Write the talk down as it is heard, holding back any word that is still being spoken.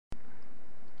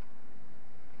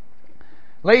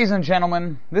Ladies and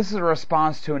gentlemen, this is a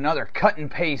response to another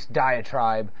cut-and-paste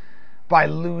diatribe by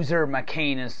loser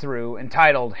McCain-Feingold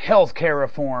entitled Healthcare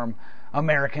Reform,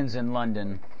 Americans in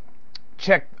London.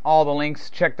 Check all the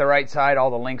links, check the right side, all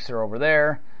the links are over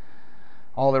there.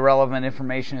 All the relevant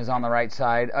information is on the right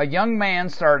side. A young man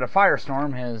started a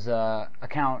firestorm. His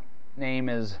account name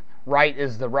is Right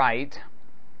is the Right.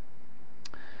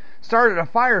 Started a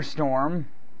firestorm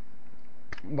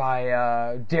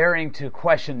by daring to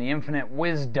question the infinite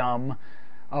wisdom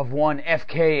of one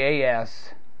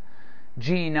FKAS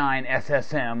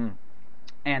G9SSM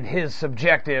and his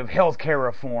subjective healthcare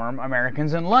reform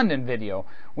Americans in London video.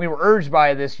 We were urged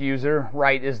by this user,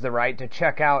 Right is the Right, to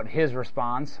check out his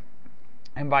response.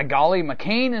 And by golly,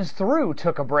 McCain-Feingold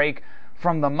took a break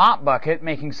from the mop bucket,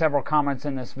 making several comments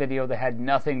in this video that had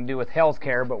nothing to do with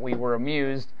healthcare, but we were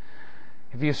amused.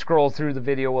 If you scroll through the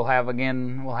video, we'll have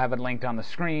it linked on the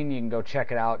screen. You can go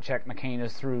check it out. Check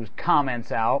McCain-Feingold's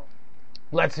comments out.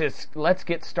 Let's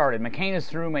get started.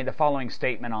 McCain-Feingold made the following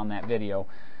statement on that video.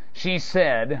 She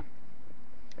said,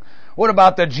 "What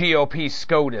about the GOP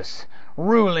SCOTUS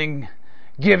ruling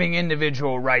giving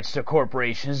individual rights to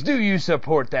corporations? Do you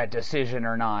support that decision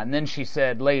or not?" And then she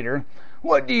said later,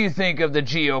 "What do you think of the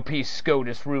GOP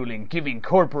SCOTUS ruling giving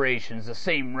corporations the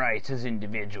same rights as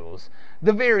individuals?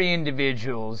 The very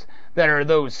individuals that are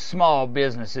those small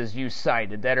businesses you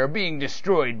cited that are being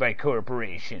destroyed by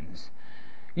corporations.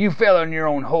 You fell in your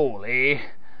own hole, eh?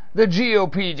 The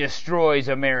GOP destroys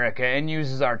America and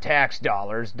uses our tax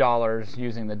dollars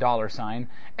using the dollar sign,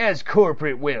 as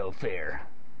corporate welfare."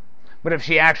 But if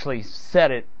she actually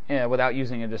said it without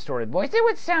using a distorted voice, it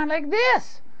would sound like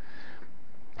this.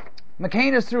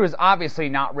 McCain-Feingold has obviously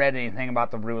not read anything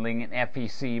about the ruling in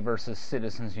FEC versus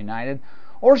Citizens United,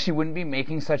 or she wouldn't be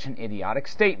making such an idiotic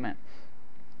statement.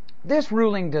 This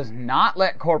ruling does not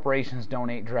let corporations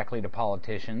donate directly to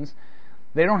politicians.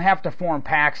 They don't have to form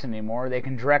PACs anymore. They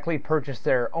can directly purchase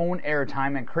their own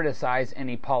airtime and criticize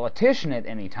any politician at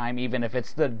any time, even if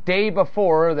it's the day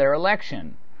before their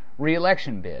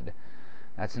re-election bid.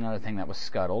 That's another thing that was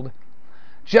scuttled.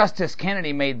 Justice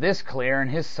Kennedy made this clear in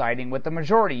his siding with the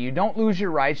majority. You don't lose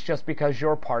your rights just because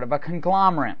you're part of a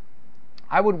conglomerate.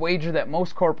 I would wager that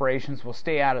most corporations will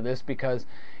stay out of this because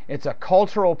it's a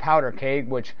cultural powder keg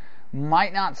which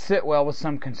might not sit well with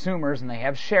some consumers, and they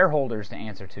have shareholders to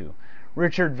answer to.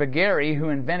 Richard Viguerie, who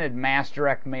invented mass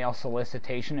direct mail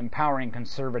solicitation, empowering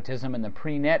conservatism in the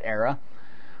pre-net era,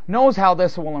 knows how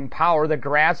this will empower the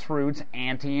grassroots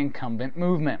anti-incumbent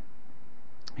movement.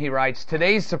 He writes,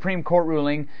 "Today's Supreme Court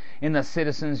ruling in the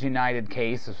Citizens United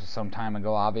case," this was some time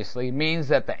ago obviously, "means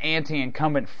that the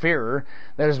anti-incumbent fear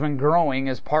that has been growing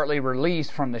is partly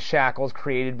released from the shackles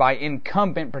created by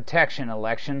incumbent protection,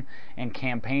 election, and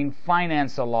campaign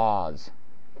finance laws."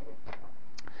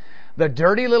 The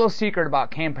dirty little secret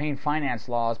about campaign finance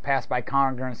laws passed by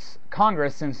Congress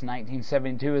since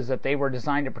 1972 is that they were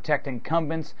designed to protect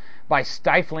incumbents by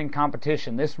stifling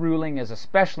competition. This ruling is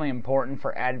especially important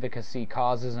for advocacy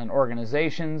causes and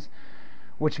organizations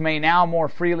which may now more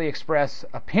freely express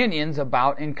opinions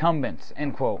about incumbents.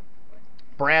 End quote.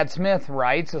 Brad Smith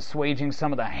writes, assuaging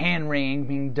some of the hand-wringing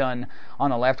being done on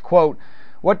the left, quote,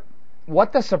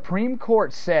 What the Supreme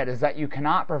Court said is that you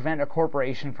cannot prevent a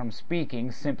corporation from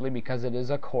speaking simply because it is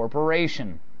a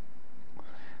corporation.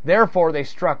 Therefore, they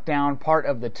struck down part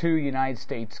of the 2 United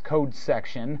States Code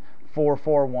section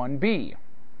 441B.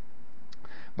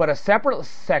 But a separate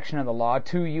section of the law,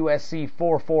 2 U.S.C.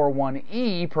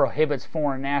 441E, prohibits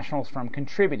foreign nationals from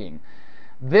contributing.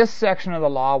 This section of the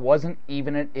law wasn't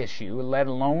even an issue, let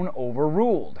alone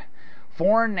overruled.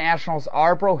 Foreign nationals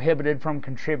are prohibited from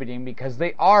contributing because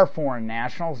they are foreign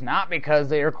nationals, not because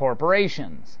they are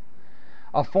corporations.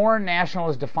 A foreign national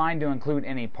is defined to include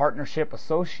any partnership,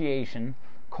 association,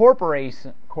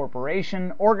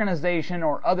 corporation, organization,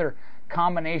 or other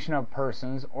combination of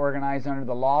persons organized under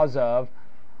the laws of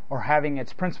or having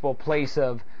its principal place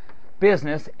of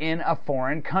business in a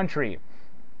foreign country.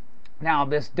 Now,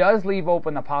 this does leave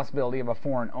open the possibility of a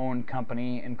foreign-owned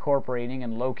company incorporating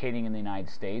and locating in the United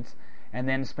States and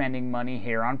then spending money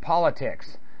here on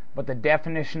politics. But the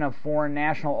definition of foreign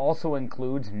national also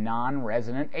includes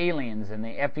non-resident aliens, and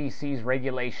the FEC's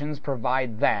regulations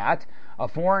provide that a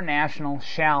foreign national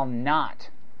shall not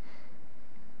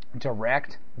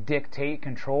direct, dictate,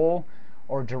 control,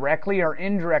 or directly or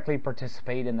indirectly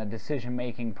participate in the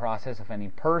decision-making process of any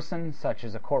person, such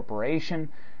as a corporation,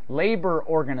 labor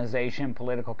organization,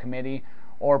 political committee,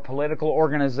 or political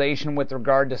organization with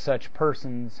regard to such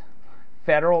persons'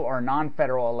 federal or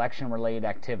non-federal election-related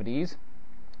activities,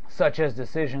 such as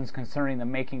decisions concerning the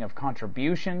making of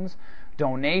contributions,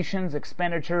 donations,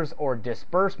 expenditures, or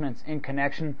disbursements in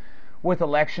connection with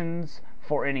elections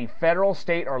for any federal,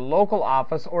 state, or local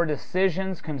office or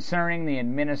decisions concerning the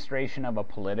administration of a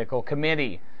political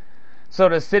committee. So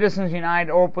does Citizens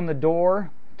United open the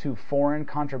door to foreign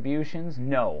contributions?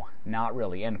 No, not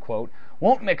really, end quote.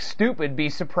 Won't McStupid be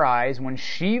surprised when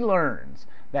she learns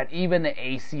that even the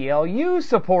ACLU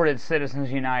supported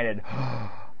Citizens United?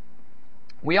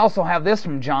 We also have this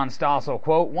from John Stossel,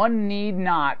 quote, one need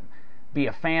not be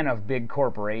a fan of big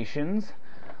corporations,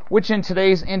 which in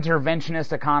today's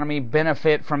interventionist economy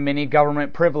benefit from many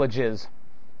government privileges,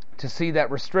 to see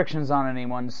that restrictions on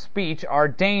anyone's speech are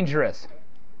dangerous.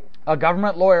 A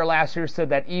government lawyer last year said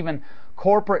that even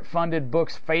corporate-funded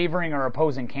books favoring or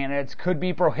opposing candidates could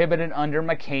be prohibited under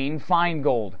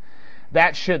McCain-Feingold.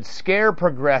 That should scare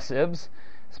progressives,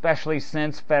 especially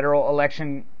since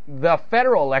the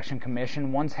Federal Election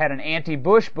Commission once had an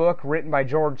anti-Bush book written by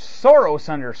George Soros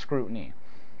under scrutiny.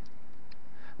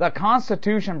 The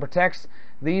Constitution protects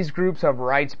these groups of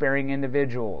rights-bearing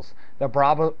individuals. The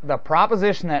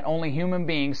proposition that only human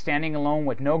beings standing alone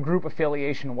with no group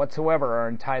affiliation whatsoever are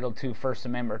entitled to First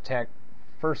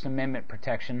Amendment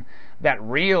protection, that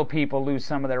real people lose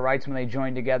some of their rights when they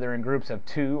join together in groups of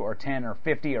 2 or 10 or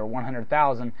 50 or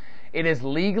 100,000, it is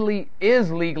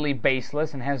legally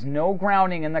baseless and has no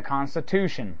grounding in the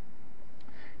Constitution.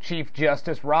 Chief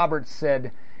Justice Roberts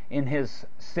said in his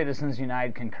Citizens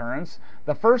United concurrence,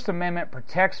 the First Amendment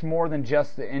protects more than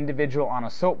just the individual on a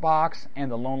soapbox and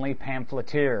the lonely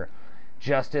pamphleteer.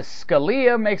 Justice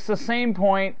Scalia makes the same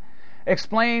point,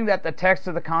 explaining that the text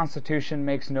of the Constitution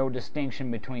makes no distinction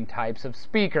between types of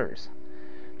speakers.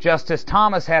 Justice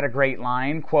Thomas had a great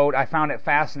line, quote, I found it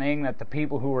fascinating that the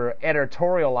people who were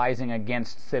editorializing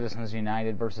against Citizens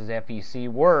United versus FEC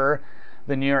were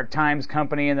the New York Times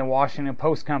Company and the Washington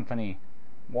Post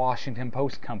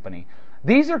Company.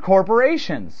 These are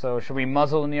corporations, so should we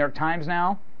muzzle the New York Times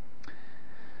now?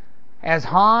 As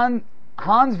Hans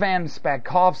van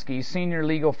Spakovsky, senior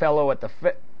legal fellow at the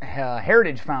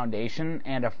Heritage Foundation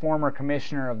and a former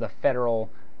commissioner of the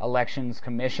Federal Elections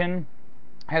Commission,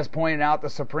 has pointed out, the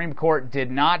Supreme Court did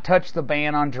not touch the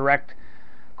ban on direct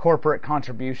corporate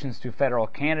contributions to federal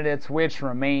candidates, which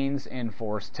remains in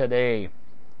force today.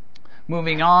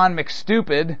 Moving on,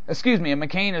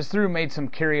 McCain is through made some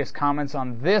curious comments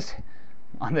on this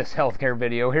healthcare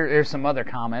video. Here's some other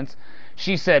comments.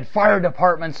 She said, fire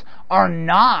departments are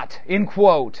not, in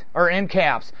quote, or in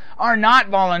caps, are not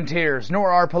volunteers, nor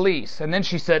are police. And then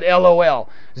she said, LOL,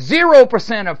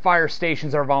 0% of fire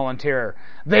stations are volunteer.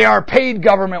 They are paid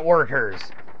government workers.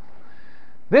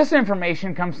 This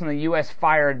information comes from the U.S.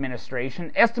 Fire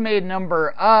Administration. Estimated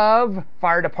number of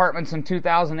fire departments in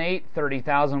 2008,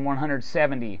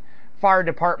 30,170. Fire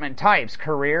department types,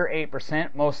 career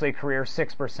 8%, mostly career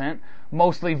 6%,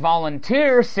 mostly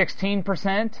volunteer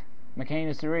 16%. McCain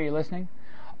is through, are you listening?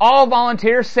 All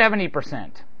volunteer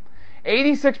 70%.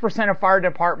 86% of fire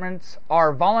departments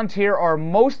are volunteer or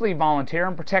mostly volunteer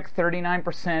and protect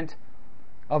 39%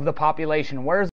 of the population. Where's